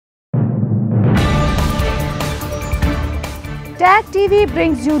Tag TV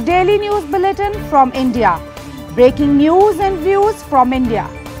brings you daily news bulletin from India. Breaking news and views from India.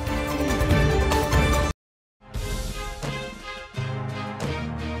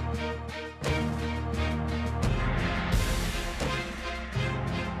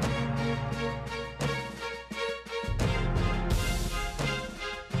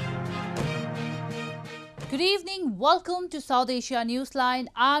 Good evening, welcome to South Asia Newsline.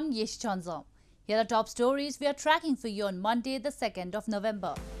 I'm Yesh Chanza. Here are top stories we are tracking for you on Monday, the 2nd of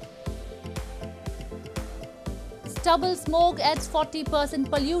November. Stubble smoke adds 40%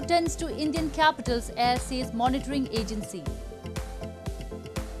 pollutants to Indian capital's air, says monitoring agency.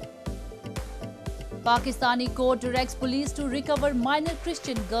 Pakistani court directs police to recover minor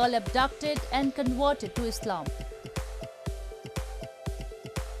Christian girl abducted and converted to Islam.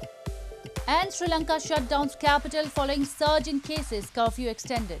 And Sri Lanka shut down capital following surge in cases, curfew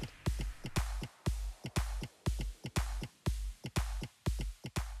extended.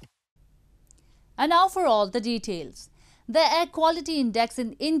 And now for all the details. The air quality index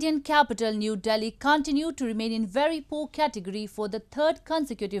in Indian capital New Delhi continued to remain in very poor category for the third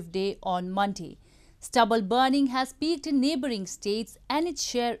consecutive day on Monday. Stubble burning has peaked in neighbouring states and its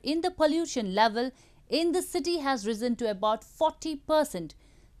share in the pollution level in the city has risen to about 40%,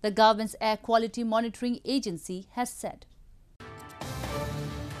 the government's air quality monitoring agency has said.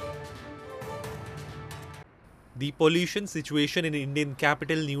 The pollution situation in Indian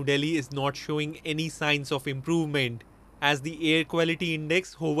capital New Delhi is not showing any signs of improvement, as the air quality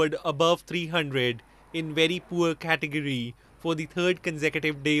index hovered above 300 in very poor category for the third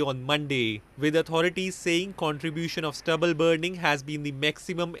consecutive day on Monday, with authorities saying contribution of stubble burning has been the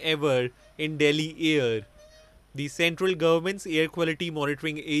maximum ever in Delhi air. The central government's air quality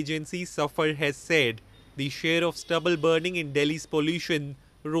monitoring agency SAFAR has said the share of stubble burning in Delhi's pollution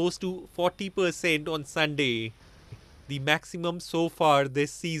rose to 40% on Sunday, the maximum so far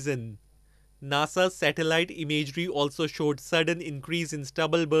this season. NASA's satellite imagery also showed sudden increase in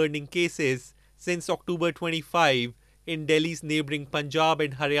stubble burning cases since October 25 in Delhi's neighbouring Punjab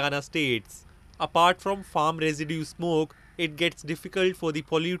and Haryana states. Apart from farm residue smoke, it gets difficult for the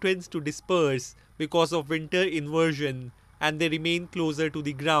pollutants to disperse because of winter inversion, and they remain closer to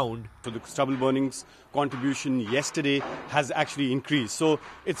the ground. So the stubble burning's contribution yesterday has actually increased. So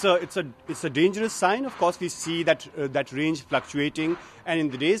it's a dangerous sign. Of course, we see that range fluctuating, and in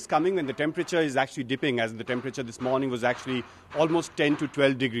the days coming when the temperature is actually dipping, as the temperature this morning was actually almost 10 to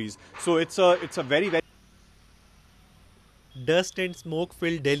 12 degrees. So it's a very Dust and smoke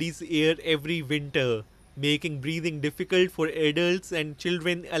fill Delhi's air every winter, making breathing difficult for adults and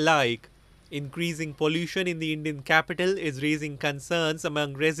children alike. Increasing pollution in the Indian capital is raising concerns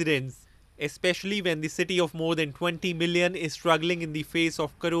among residents, especially when the city of more than 20 million is struggling in the face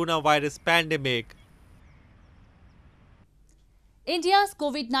of coronavirus pandemic. India's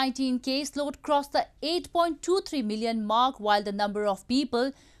COVID-19 caseload crossed the 8.23 million mark, while the number of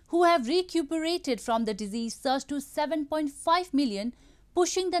people who have recuperated from the disease surged to 7.5 million,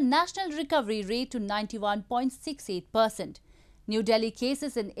 pushing the national recovery rate to 91.68%. New Delhi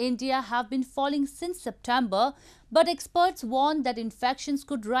cases in India have been falling since September, but experts warn that infections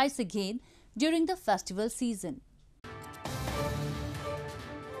could rise again during the festival season.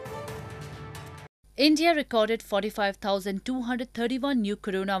 India recorded 45,231 new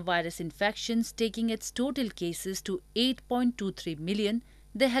coronavirus infections, taking its total cases to 8.23 million,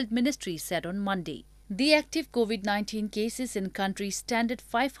 the Health Ministry said on Monday. The active COVID-19 cases in country stand at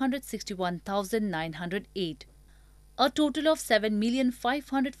 561,908. A total of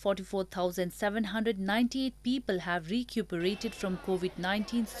 7,544,798 people have recuperated from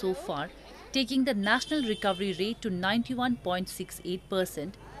COVID-19 so far, taking the national recovery rate to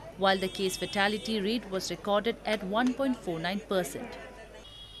 91.68%, while the case fatality rate was recorded at 1.49%.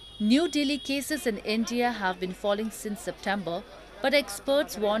 New Delhi cases in India have been falling since September, but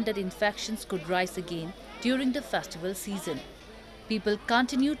experts warn that infections could rise again during the festival season. People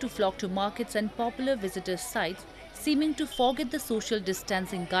continue to flock to markets and popular visitor sites, seeming to forget the social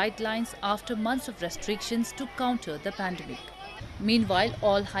distancing guidelines after months of restrictions to counter the pandemic. Meanwhile,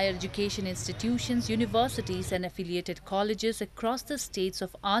 all higher education institutions, universities and affiliated colleges across the states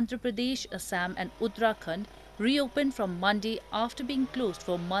of Andhra Pradesh, Assam and Uttarakhand reopened from Monday after being closed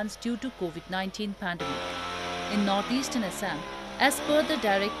for months due to COVID-19 pandemic. In northeastern Assam, as per the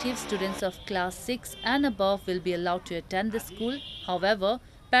directive, students of class 6 and above will be allowed to attend the school. However,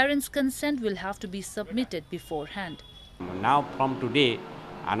 parents' consent will have to be submitted beforehand. Now from today,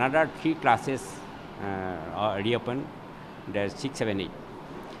 another 3 classes are reopened. There's 6, 7, 8.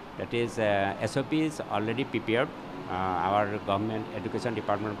 That is, SOP is already prepared. Our government, Education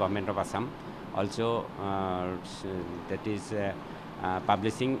Department, Government of Assam Also, that is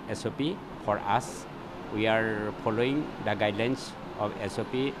publishing SOP for us. We are following the guidelines of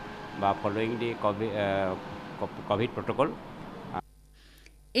SOP by following the COVID protocol.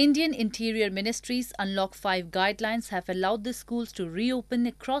 Indian Interior Ministry's Unlock 5 guidelines have allowed the schools to reopen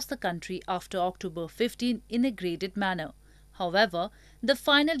across the country after October 15 in a graded manner. However, the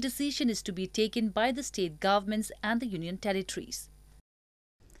final decision is to be taken by the state governments and the union territories.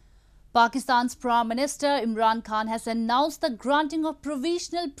 Pakistan's Prime Minister Imran Khan has announced the granting of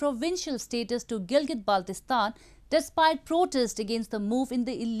provisional provincial status to Gilgit Baltistan despite protest against the move in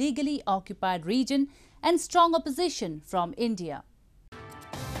the illegally occupied region and strong opposition from India.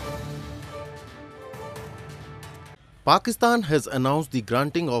 Pakistan has announced the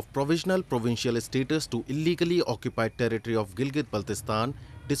granting of provisional provincial status to illegally occupied territory of Gilgit Baltistan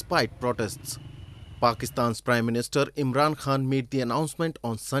despite protests. Pakistan's Prime Minister Imran Khan made the announcement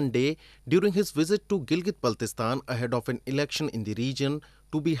on Sunday during his visit to Gilgit Baltistan ahead of an election in the region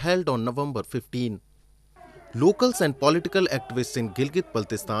to be held on November 15. Locals and political activists in Gilgit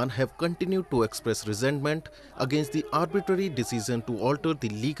Baltistan have continued to express resentment against the arbitrary decision to alter the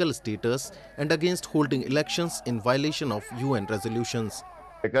legal status and against holding elections in violation of UN resolutions.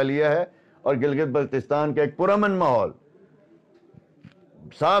 कल यह है और गिलगित बल्तिस्तान का एक पुरअमन माहौल,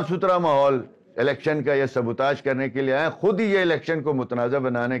 साफ सुथरा माहौल इलेक्शन का यह सबूताज करने के लिए आए, खुद ही ये इलेक्शन को मुतनाज़ा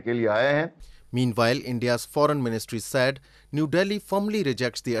बनाने के लिए आए हैं. Meanwhile, India's foreign ministry said New Delhi firmly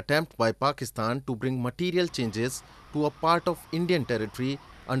rejects the attempt by Pakistan to bring material changes to a part of Indian territory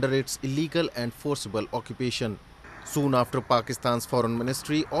under its illegal and forcible occupation. Soon after, Pakistan's foreign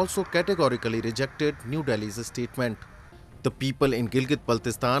ministry also categorically rejected New Delhi's statement. The people in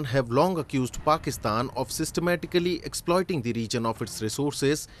Gilgit-Baltistan have long accused Pakistan of systematically exploiting the region of its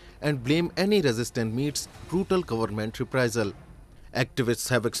resources and blame any resistance meets brutal government reprisal. Activists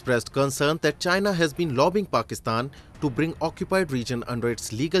have expressed concern that China has been lobbying Pakistan to bring occupied region under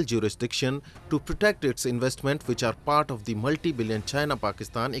its legal jurisdiction to protect its investment, which are part of the multi-billion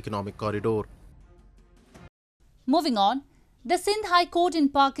China-Pakistan economic corridor. Moving on, the Sindh High Court in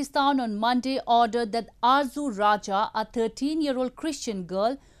Pakistan on Monday ordered that Arzu Raja, a 13-year-old Christian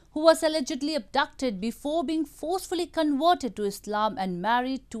girl who was allegedly abducted before being forcefully converted to Islam and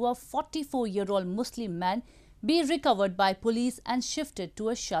married to a 44-year-old Muslim man, be recovered by police and shifted to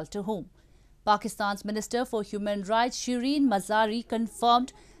a shelter home. Pakistan's Minister for Human Rights Shireen Mazari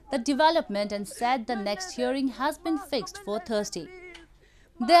confirmed the development and said the next hearing has been fixed for Thursday.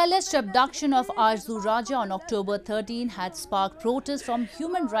 The alleged abduction of Arzu Raja on October 13 had sparked protests from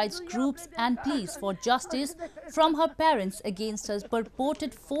human rights groups and pleas for justice from her parents against her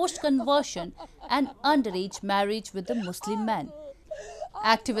purported forced conversion and underage marriage with a Muslim man.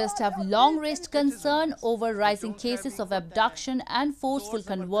 Activists have long raised concern over rising cases of abduction and forceful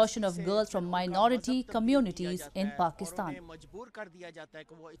conversion of girls from minority communities in Pakistan.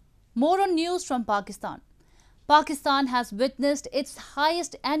 More on news from Pakistan. Pakistan has witnessed its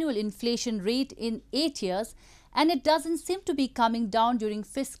highest annual inflation rate in 8 years, and it doesn't seem to be coming down during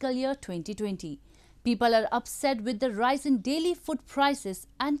fiscal year 2020. People are upset with the rise in daily food prices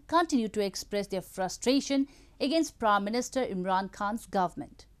and continue to express their frustration against Prime Minister Imran Khan's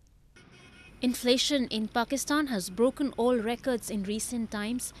government. Inflation in Pakistan has broken all records in recent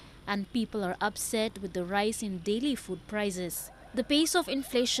times, and people are upset with the rise in daily food prices. The pace of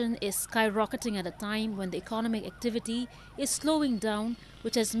inflation is skyrocketing at a time when the economic activity is slowing down,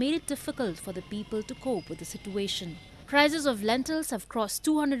 which has made it difficult for the people to cope with the situation. Prices of lentils have crossed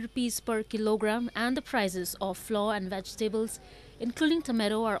 200 rupees per kilogram, and the prices of flour and vegetables, including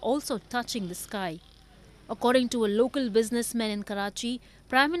tomato, are also touching the sky. According to a local businessman in Karachi,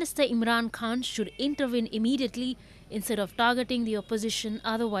 Prime Minister Imran Khan should intervene immediately instead of targeting the opposition.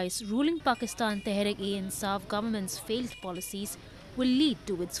 Otherwise, ruling Pakistan Tehreek-e-Insaf government's failed policies will lead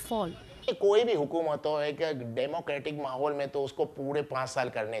to its fall. कोई भी हुकूमत हो एक democratic माहौल में तो उसको पूरे 5 साल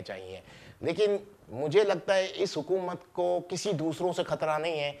करने चाहिए, लेकिन मुझे लगता है इस हुकूमत को किसी दूसरों से खतरा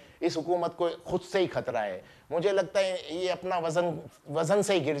नहीं है, इस हुकूमत को खुद से ही खतरा है. मुझे लगता है ये अपना वजन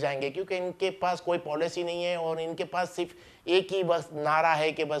से ही गिर जाएंगे, क्योंकि इनके पास कोई पॉलिसी नहीं है और इनके पास सिर्फ एक ही बस नारा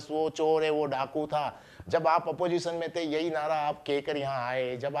है कि बस वो चोर है, वो डाकू था. जब आप अपोजिशन में थे यही नारा आप कहकर यहाँ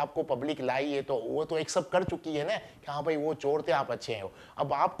आए, जब आपको पब्लिक लाई है तो वो तो एक्सेप्ट कर चुकी है ना कि हाँ भाई वो चोर थे, आप अच्छे हो.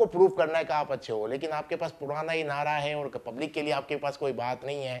 अब आपको प्रूव करना है कि आप अच्छे हो, लेकिन आपके पास पुराना ही नारा है और पब्लिक के लिए आपके पास कोई बात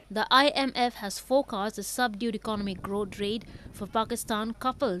नहीं है. The IMF has forecast a subdued economic growth rate for Pakistan,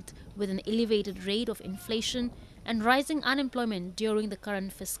 coupled with an elevated rate of inflation and rising unemployment during the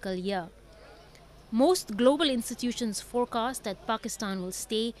current fiscal year. Most global institutions forecast that Pakistan will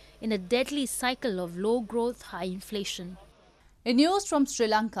stay in a deadly cycle of low growth, high inflation. In news from Sri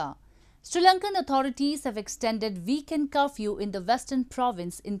Lanka, Sri Lankan authorities have extended weekend curfew in the western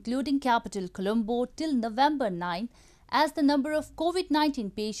province, including capital Colombo, till November 9 as the number of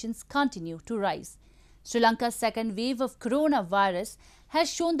COVID-19 patients continue to rise. Sri Lanka's second wave of coronavirus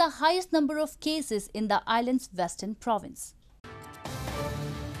has shown the highest number of cases in the island's western province.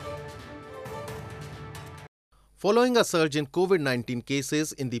 Following a surge in COVID-19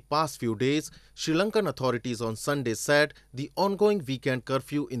 cases in the past few days, Sri Lankan authorities on Sunday said the ongoing weekend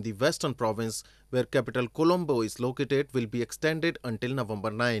curfew in the western province, where capital Colombo is located, will be extended until November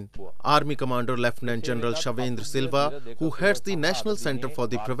 9. Army Commander Lieutenant General Shavendra Silva, who heads the National Centre for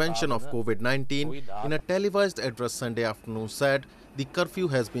the Prevention of COVID-19, in a televised address Sunday afternoon said the curfew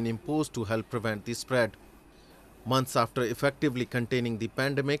has been imposed to help prevent the spread. Months after effectively containing the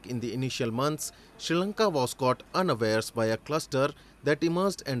pandemic in the initial months, Sri Lanka was caught unawares by a cluster that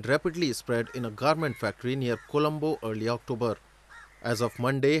emerged and rapidly spread in a garment factory near Colombo early October. As of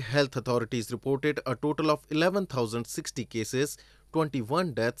Monday, health authorities reported a total of 11,060 cases,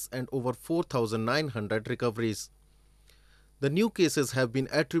 21 deaths and over 4,900 recoveries. The new cases have been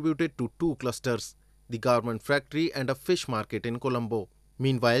attributed to two clusters, the garment factory and a fish market in Colombo.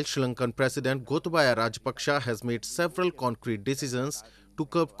 Meanwhile, Sri Lankan President Gotabaya Rajapaksa has made several concrete decisions to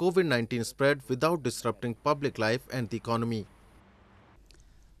curb COVID-19 spread without disrupting public life and the economy.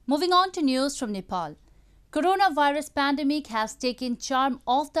 Moving on to news from Nepal. Coronavirus pandemic has taken charm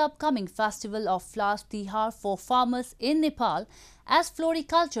of the upcoming festival of flowers Tihar for farmers in Nepal, as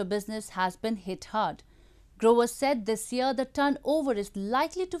floriculture business has been hit hard. Growers said this year the turnover is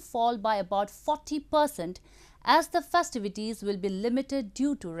likely to fall by about 40%, as the festivities will be limited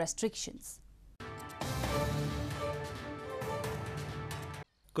due to restrictions.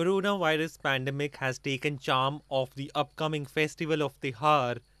 Coronavirus pandemic has taken charm of the upcoming festival of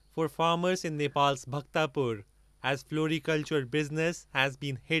Tihar for farmers in Nepal's Bhaktapur, as floriculture business has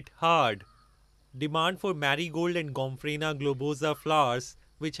been hit hard. Demand for marigold and Gomphrena globosa flowers,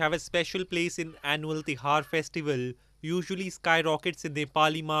 which have a special place in annual Tihar festival, usually skyrockets in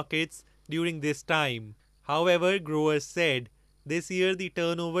Nepali markets during this time. However, growers said this year the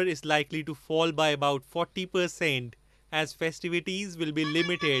turnover is likely to fall by about 40%, as festivities will be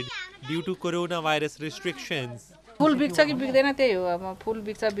limited due to coronavirus restrictions. Full बिक्छ कि बिक्दैन त्यही हो अब full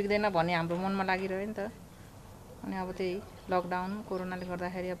बिक्छ बिक्दैन भन्ने हाम्रो मनमा लागिरह्यो नि त अनि अब त्यही लकडाउन कोरोनाले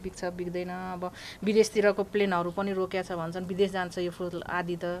गर्दाखेरि अब बिक्छ बिक्दैन अब विदेशतिरको प्लेनहरु पनि रोकिया छ भन्छन् विदेश जान्छ यो फुल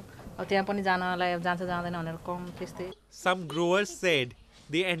आदि त अब त्यहाँ पनि जानलाई अब जान्छ जाँदैन भनेर कम त्यस्तै. Some growers said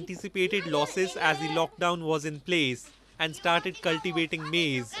they anticipated losses as the lockdown was in place and started cultivating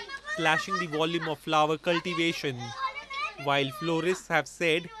maize, slashing the volume of flower cultivation. While florists have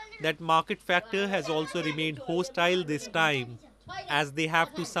said that market factor has also remained hostile this time, as they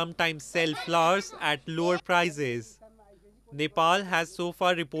have to sometimes sell flowers at lower prices. Nepal has so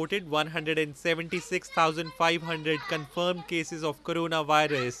far reported 176,500 confirmed cases of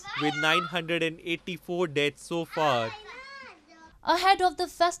coronavirus, with 984 deaths so far. Ahead of the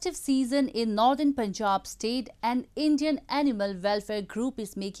festive season in northern Punjab state, an Indian animal welfare group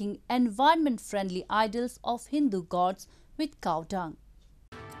is making environment-friendly idols of Hindu gods with cow dung.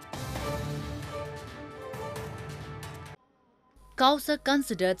 Cows are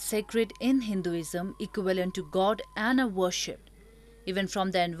considered sacred in Hinduism, equivalent to God, and are worshipped. Even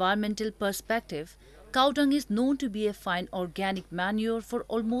from the environmental perspective, cow dung is known to be a fine organic manure for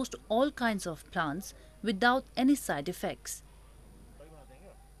almost all kinds of plants without any side effects.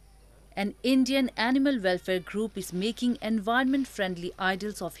 An Indian animal welfare group is making environment-friendly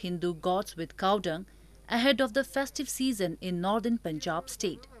idols of Hindu gods with cow dung ahead of the festive season in northern Punjab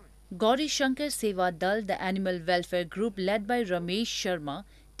state. Gauri Shankar Seva Dal, the animal welfare group led by Ramesh Sharma,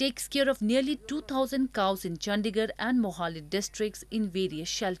 takes care of nearly 2,000 cows in Chandigarh and Mohali districts in various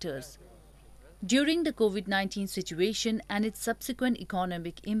shelters. During the COVID-19 situation and its subsequent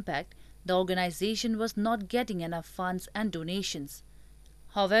economic impact, the organization was not getting enough funds and donations.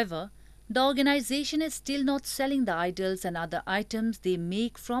 However, the organization is still not selling the idols and other items they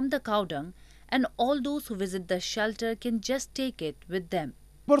make from the cow dung, and all those who visit the shelter can just take it with them.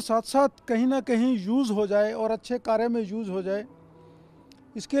 पर साथ साथ कहीं ना कहीं use हो जाए और अच्छे कार्य में यूज़ हो जाए,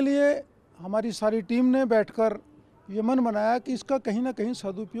 इसके लिए हमारी सारी टीम ने बैठकर ये मन बनाया कि इसका कहीं ना कहीं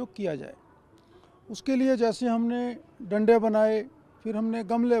सदुपयोग किया जाए. उसके लिए जैसे हमने डंडे बनाए, फिर हमने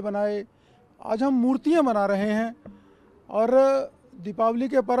गमले बनाए, आज हम मूर्तियां बना रहे हैं और दीपावली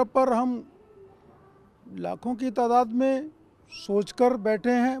के पर्व पर हम लाखों की तादाद में सोचकर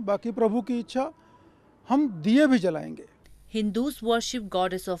बैठे हैं. बाकी प्रभु की इच्छा हम दिए भी जलाएंगे. Hindus worship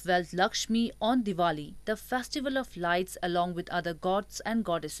goddess of wealth Lakshmi on Diwali, the festival of lights, along with other gods and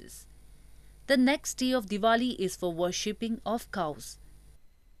goddesses. The next day of Diwali is for worshipping of cows.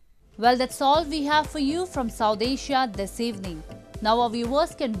 Well, that's all we have for you from South Asia this evening. Now our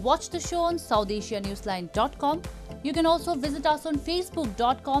viewers can watch the show on SouthAsiaNewsline.com. You can also visit us on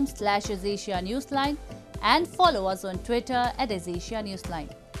Facebook.com/AsAsiaNewsline and follow us on Twitter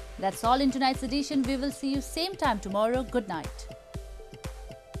 @AsAsiaNewsline. That's all in tonight's edition. We will see you same time tomorrow. Good night.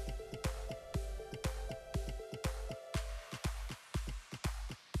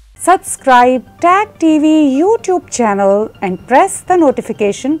 Subscribe Tag TV YouTube channel and press the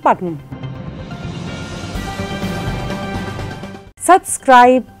notification button.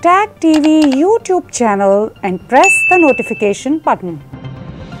 Subscribe Tag TV YouTube channel and press the notification button.